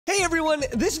Hey everyone,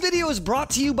 this video is brought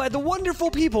to you by the wonderful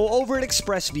people over at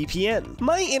ExpressVPN.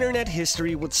 My internet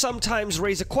history would sometimes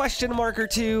raise a question mark or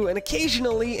two, and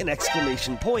occasionally an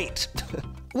exclamation point.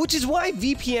 Which is why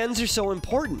VPNs are so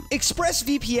important.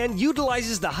 ExpressVPN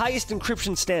utilizes the highest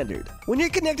encryption standard. When you're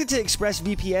connected to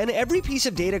ExpressVPN, every piece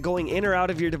of data going in or out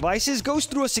of your devices goes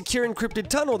through a secure encrypted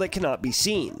tunnel that cannot be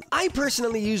seen. I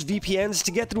personally use VPNs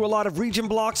to get through a lot of region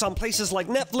blocks on places like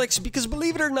Netflix because,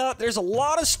 believe it or not, there's a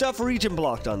lot of stuff region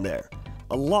blocked on there.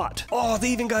 A lot. Oh, they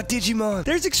even got Digimon.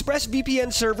 There's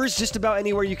ExpressVPN servers just about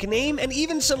anywhere you can name, and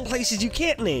even some places you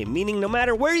can't name, meaning no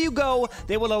matter where you go,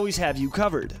 they will always have you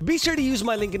covered. Be sure to use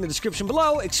my link in the description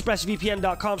below,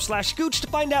 expressvpn.com/scooch, to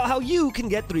find out how you can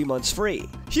get 3 months free.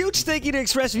 Huge thank you to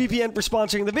ExpressVPN for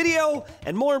sponsoring the video,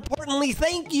 and more importantly,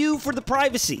 thank you for the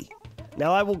privacy.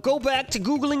 Now I will go back to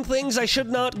Googling things I should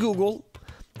not Google.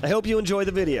 I hope you enjoy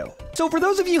the video. So for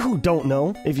those of you who don't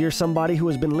know, if you're somebody who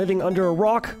has been living under a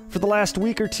rock for the last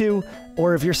week or two,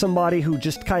 or if you're somebody who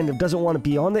just kind of doesn't want to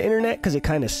be on the internet because it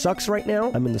kind of sucks right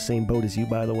now, I'm in the same boat as you,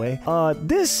 by the way,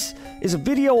 this is a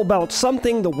video about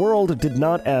something the world did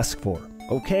not ask for,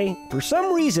 okay? For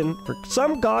some reason, for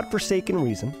some godforsaken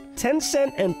reason,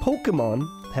 Tencent and Pokemon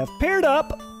have paired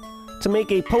up to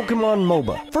make a Pokemon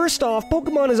MOBA. First off,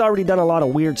 Pokemon has already done a lot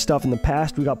of weird stuff in the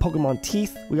past. We got Pokemon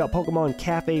Teeth, we got Pokemon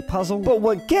Cafe Puzzle. But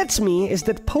what gets me is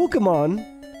that Pokemon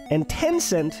and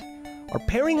Tencent are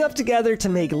pairing up together to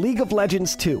make League of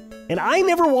Legends 2. And I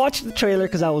never watched the trailer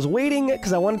because I was waiting,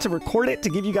 because I wanted to record it to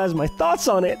give you guys my thoughts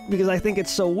on it, because I think it's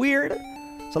so weird.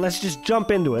 So let's just jump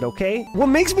into it, okay? What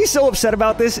makes me so upset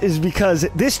about this is because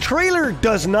this trailer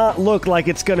does not look like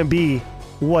it's gonna be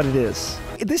what it is.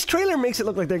 This trailer makes it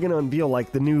look like they're gonna unveil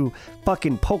like the new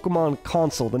fucking Pokemon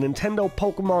console, the Nintendo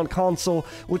Pokemon console,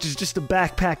 which is just a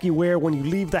backpack you wear when you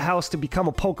leave the house to become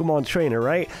a Pokemon trainer,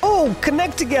 right? Oh,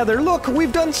 connect together! Look,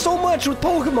 we've done so much with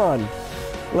Pokemon!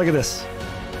 Look at this.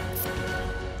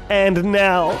 And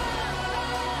now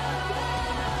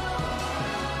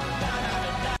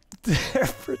they're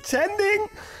pretending.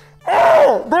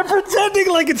 Oh! They're pretending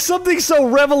like it's something so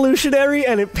revolutionary,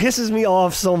 and it pisses me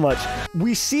off so much.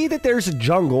 We see that there's a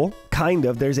jungle, kind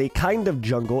of. There's a kind of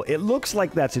jungle. It looks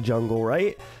like that's a jungle,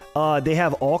 right? They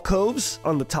have alcoves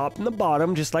on the top and the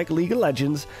bottom, just like League of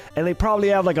Legends, and they probably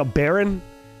have like a Baron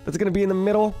that's gonna be in the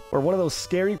middle, or one of those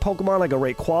scary Pokemon like a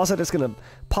Rayquaza that's gonna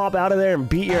pop out of there and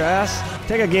beat your ass.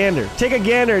 Take a gander. Take a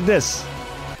gander at this.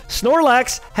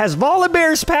 Snorlax has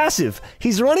Volibear's passive.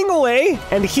 He's running away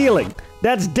and healing.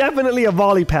 That's definitely a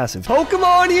volley passive.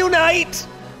 Pokemon Unite!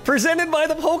 Presented by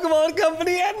the Pokemon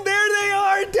Company, and there they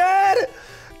are, Dad!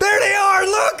 There they are,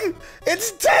 look!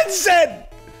 It's Tencent!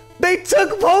 They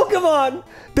took Pokemon!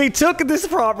 They took this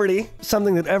property,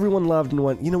 something that everyone loved, and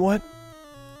went, you know what?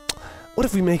 What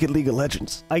if we make it League of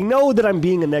Legends? I know that I'm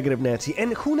being a negative Nancy,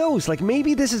 and who knows, like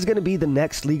maybe this is gonna be the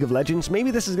next League of Legends,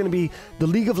 maybe this is gonna be the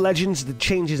League of Legends that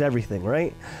changes everything,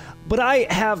 right? But I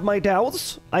have my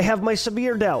doubts. I have my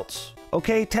severe doubts.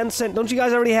 Okay, Tencent, don't you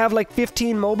guys already have like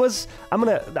 15 MOBAs? I'm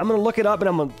gonna look it up and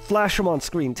I'm gonna flash them on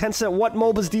screen. Tencent, what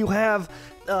MOBAs do you have?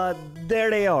 There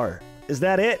they are. Is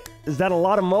that it? Is that a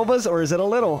lot of MOBAs, or is it a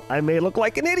little? I may look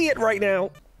like an idiot right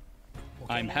now.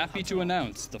 I'm happy to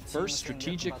announce the first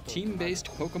strategic team-based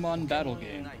Pokemon battle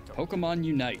game, Pokemon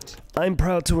Unite. I'm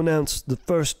proud to announce the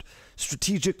first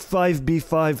strategic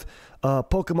 5v5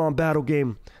 Pokemon battle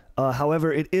game.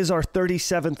 However, it is our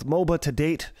 37th MOBA to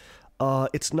date.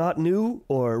 It's not new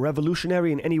or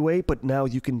revolutionary in any way, but now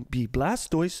you can be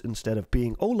Blastoise instead of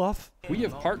being Olaf. We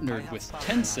have partnered with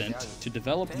Tencent to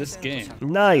develop this game.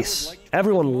 Nice.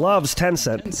 Everyone loves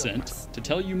Tencent. Tencent to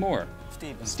tell you more.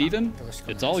 Steven,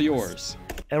 it's all yours.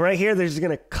 And right here, they're just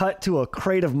gonna cut to a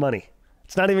crate of money.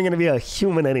 It's not even gonna be a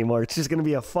human anymore. It's just gonna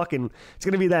be a fucking, it's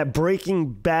gonna be that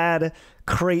Breaking Bad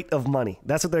crate of money.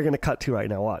 That's what they're gonna cut to right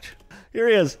now, watch. Here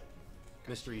he is.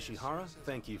 Mr. Ishihara,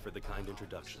 thank you for the kind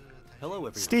introduction. Hello,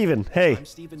 everyone. Steven, hey. I'm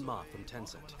Steven Ma from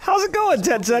Tencent. How's it going,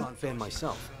 Tencent? I'm a fan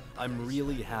myself. I'm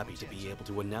really happy to be able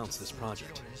to announce this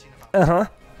project. Uh-huh.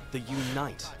 The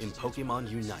Unite in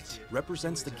Pokemon Unite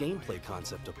represents the gameplay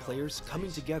concept of players coming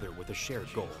together with a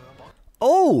shared goal.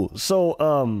 Oh, so,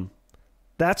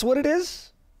 that's what it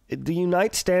is? The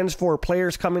Unite stands for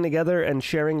players coming together and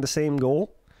sharing the same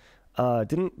goal?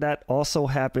 Didn't that also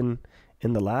happen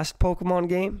in the last Pokemon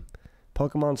game?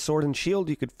 Pokemon Sword and Shield,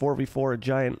 you could 4v4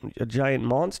 a giant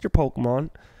monster Pokemon.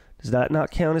 Does that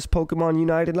not count as Pokemon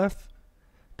Unite enough?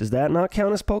 Does that not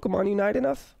count as Pokemon Unite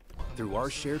enough? Through our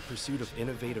shared pursuit of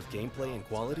innovative gameplay and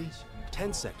quality,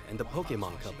 Tencent and the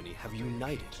Pokémon Company have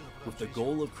united with the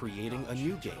goal of creating a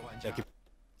new game that could...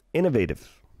 Innovative.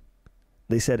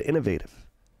 They said innovative.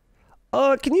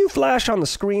 Can you flash on the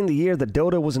screen the year that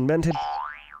Dota was invented?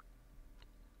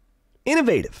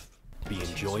 Innovative. Be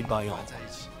enjoyed by all.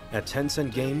 At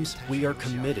Tencent Games, we are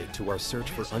committed to our search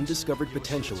for undiscovered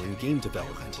potential in game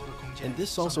development. And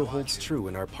this also holds true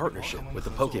in our partnership with the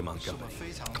Pokémon Company.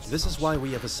 This is why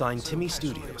we have assigned Timmy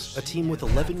Studios, a team with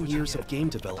 11 years of game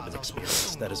development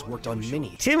experience that has worked on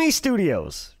many... Timmy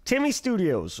Studios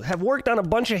have worked on a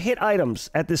bunch of hit items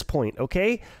at this point,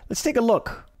 okay? Let's take a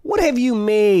look. What have you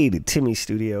made, Timmy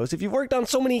Studios? If you've worked on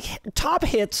so many top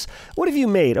hits, what have you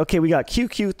made? Okay, we got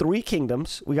QQ 3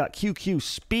 Kingdoms. We got QQ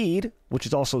Speed, which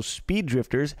is also Speed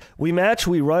Drifters. We match,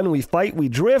 we run, we fight, we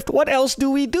drift. What else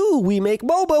do? We make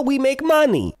MOBA, we make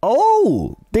money.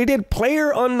 Oh, they did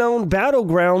PlayerUnknown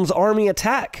Battlegrounds Army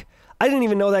Attack. I didn't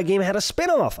even know that game had a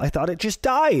spin-off. I thought it just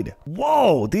died.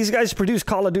 Whoa, these guys produce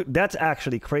Call of Duty. That's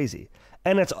actually crazy.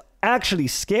 And it's actually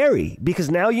scary, because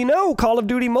now you know Call of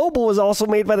Duty Mobile is also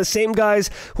made by the same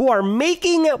guys who are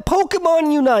making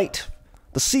Pokémon Unite,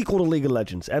 the sequel to League of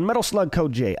Legends, and Metal Slug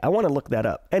Code J. I want to look that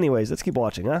up. Anyways, let's keep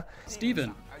watching, huh?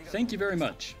 Steven, thank you very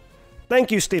much.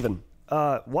 Thank you, Steven.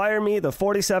 Wire me the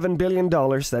 $47 billion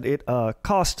that it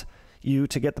cost you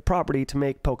to get the property to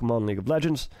make Pokemon League of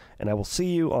Legends, and I will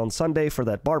see you on Sunday for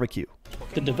that barbecue.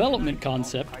 The development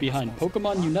concept behind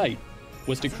Pokemon Unite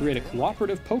was to create a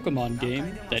cooperative Pokemon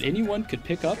game that anyone could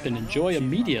pick up and enjoy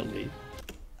immediately.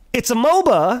 It's a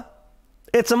MOBA.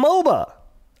 It's a MOBA.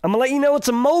 I'm gonna let you know it's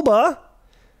a MOBA,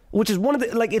 which is one of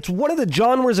the, it's one of the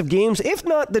genres of games, if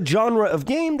not the genre of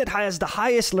game that has the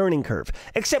highest learning curve,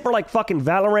 except for like fucking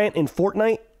Valorant and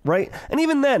Fortnite, right? And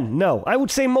even then, no, I would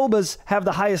say MOBAs have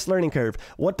the highest learning curve.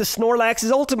 What does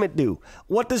Snorlax's ultimate do?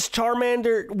 What does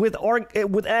Charmander with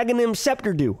Aghanim's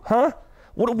scepter do? Huh?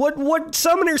 What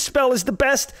summoner spell is the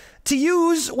best to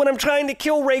use when I'm trying to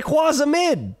kill Rayquaza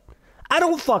mid? I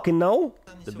don't fucking know.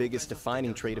 The biggest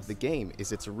defining trait of the game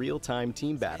is its real-time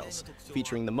team battles,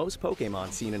 featuring the most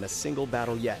Pokémon seen in a single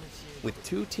battle yet, with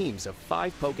 2 teams of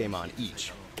 5 Pokémon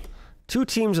each. 2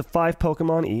 teams of 5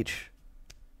 Pokémon each.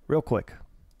 Real quick.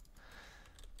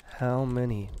 How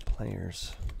many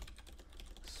players?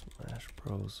 Smash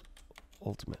Bros.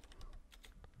 Ultimate.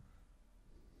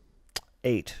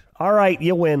 8. All right,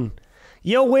 you win.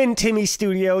 You win, Timmy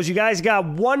Studios. You guys got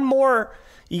 1 more.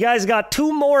 You guys got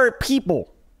 2 more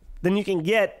people than you can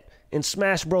get in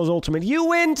Smash Bros. Ultimate. You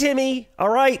win, Timmy. All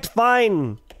right,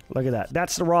 fine. Look at that.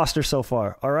 That's the roster so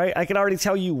far. All right, I can already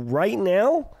tell you right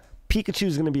now,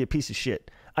 Pikachu's gonna be a piece of shit.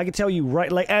 I can tell you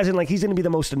right, as in he's gonna be the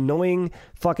most annoying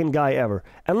fucking guy ever.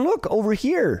 And look over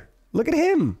here. Look at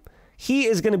him. He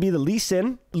is gonna be the Lee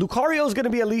Sin. Lucario's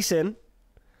gonna be a Lee Sin.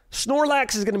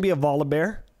 Snorlax is going to be a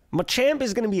Volibear. Machamp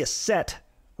is going to be a Set,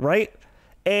 right?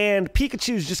 And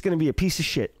Pikachu's just going to be a piece of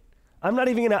shit. I'm not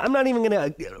even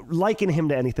gonna liken him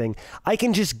to anything. I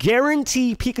can just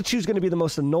guarantee Pikachu's going to be the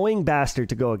most annoying bastard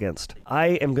to go against.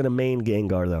 I am going to main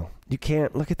Gengar, though. You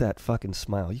can't. Look at that fucking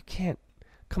smile. You can't.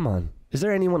 Come on. Is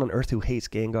there anyone on Earth who hates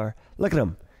Gengar? Look at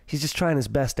him. He's just trying his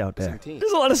best out there.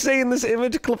 There's a lot of say in this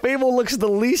image. Clefable looks the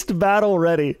least battle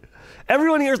ready.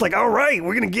 Everyone here is like, all right,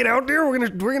 we're gonna get out there, we're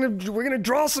gonna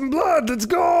draw some blood, let's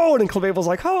go. And then Clefable's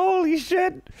like, holy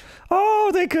shit,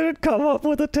 oh, they couldn't come up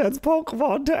with a 10th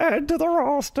Pokemon to add to the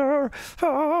roster.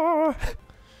 Ah.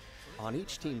 On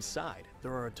each team's side,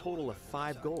 there are a total of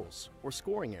 5 goals, or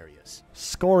scoring areas.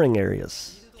 Scoring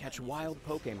areas. Catch wild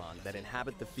Pokemon that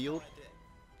inhabit the field.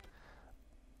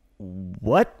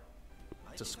 What?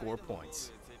 To score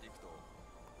points.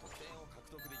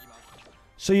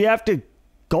 So you have to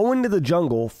go into the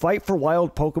jungle, fight for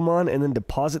wild Pokemon, and then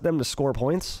deposit them to score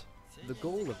points? The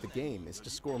goal of the game is to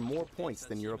score more points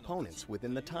than your opponents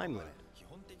within the time limit.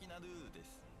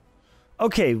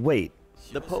 Okay, wait.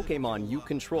 The Pokemon you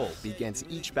control begins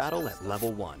each battle at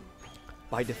level 1.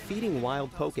 By defeating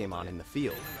wild Pokemon in the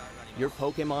field, your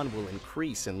Pokemon will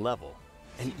increase in level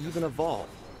and even evolve,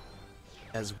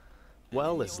 as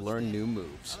well as learn new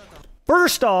moves.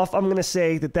 First off, I'm gonna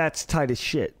say that that's tight as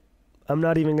shit. I'm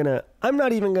gonna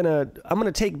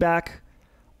take back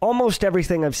almost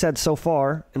everything I've said so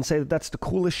far and say that that's the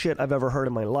coolest shit I've ever heard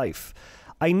in my life.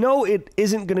 I know it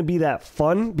isn't gonna be that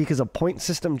fun because a point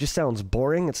system just sounds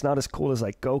boring. It's not as cool as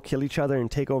go kill each other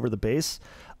and take over the base.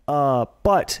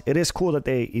 But it is cool that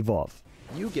they evolve.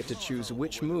 You get to choose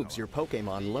which moves your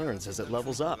Pokemon learns as it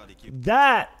levels up.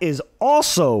 That is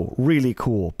also really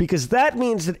cool, because that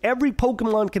means that every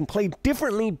Pokemon can play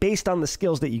differently based on the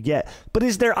skills that you get. But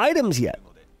is there items yet?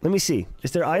 Let me see.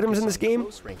 Is there items in this game?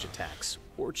 Close range attacks,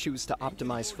 or choose to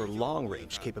optimize for long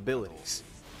range capabilities.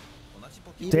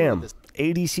 Damn.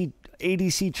 ADC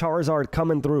ADC Charizard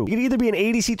coming through. You could either be an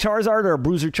ADC Charizard or a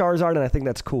Bruiser Charizard, and I think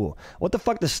that's cool. What the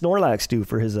fuck does Snorlax do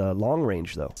for his long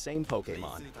range, though? Same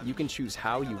Pokemon. You can choose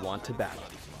how you want to battle.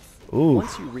 Ooh.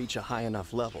 Once you reach a high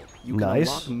enough level, you can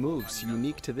unlock moves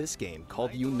unique to this game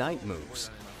called Unite moves.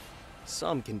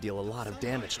 Some can deal a lot of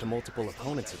damage to multiple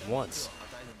opponents at once.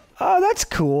 Oh, that's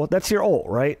cool. That's your ult,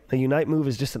 right? A Unite move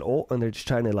is just an ult, and they're just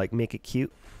trying to, like, make it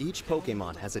cute. Each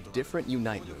Pokemon has a different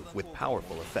Unite move with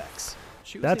powerful effects.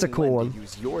 Choosing That's a cool when one. to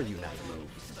use your Unite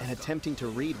move and attempting to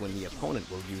read when the opponent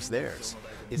will use theirs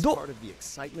is part of the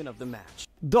excitement of the match.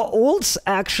 The ults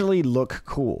actually look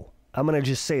cool. I'm going to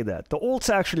just say that. The ults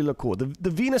actually look cool. The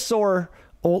Venusaur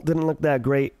ult didn't look that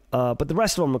great, but the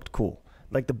rest of them looked cool.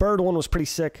 Like, the bird one was pretty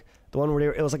sick. The one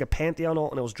where it was like a Pantheon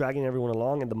ult and it was dragging everyone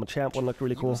along, and the Machamp one looked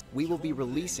really cool. We will be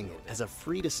releasing it as a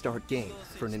free-to-start game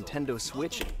for Nintendo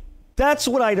Switch. That's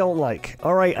what I don't like.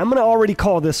 All right, I'm going to already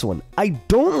call this one. I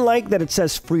don't like that it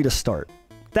says free to start.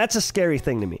 That's a scary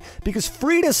thing to me. Because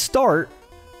free to start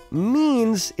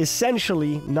means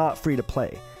essentially not free to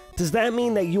play. Does that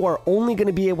mean that you are only going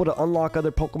to be able to unlock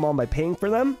other Pokemon by paying for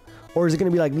them? Or is it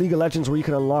going to be like League of Legends where you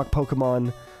can unlock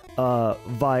Pokemon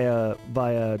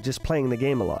via just playing the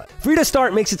game a lot? Free to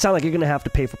start makes it sound like you're going to have to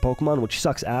pay for Pokemon, which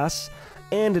sucks ass.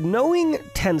 And knowing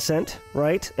Tencent,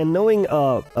 right, and knowing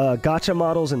gacha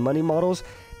models and money models,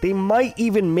 they might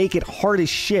even make it hard as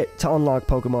shit to unlock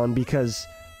Pokemon because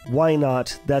why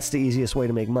not? That's the easiest way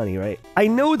to make money, right? I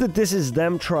know that this is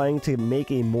them trying to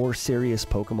make a more serious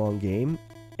Pokemon game,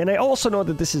 and I also know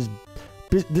that this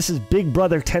is Big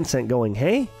Brother Tencent going,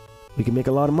 hey, we can make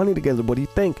a lot of money together, what do you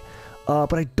think?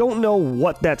 But I don't know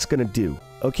what that's gonna do.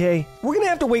 Okay, we're gonna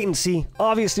have to wait and see.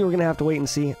 Obviously, we're gonna have to wait and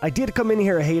see. I did come in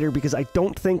here a hater because I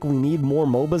don't think we need more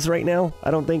MOBAs right now. I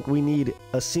don't think we need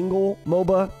a single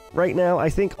MOBA right now.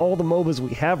 I think all the MOBAs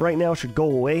we have right now should go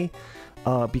away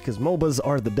because MOBAs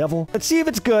are the devil. Let's see if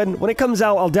it's good. When it comes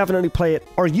out, I'll definitely play it.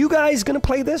 Are you guys gonna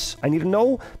play this? I need to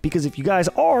know, because if you guys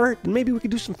are, then maybe we could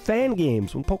do some fan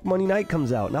games when Pokemon Unite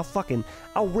comes out. Now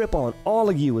I'll rip on all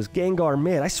of you as Gengar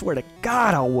mid. I swear to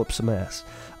God, I'll whoop some ass.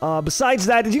 Besides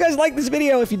that, did you guys like this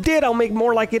video? If you did, I'll make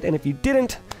more like it. And if you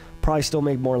didn't, probably still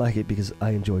make more like it because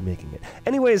I enjoyed making it.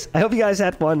 Anyways, I hope you guys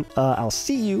had fun. I'll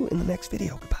see you in the next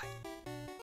video.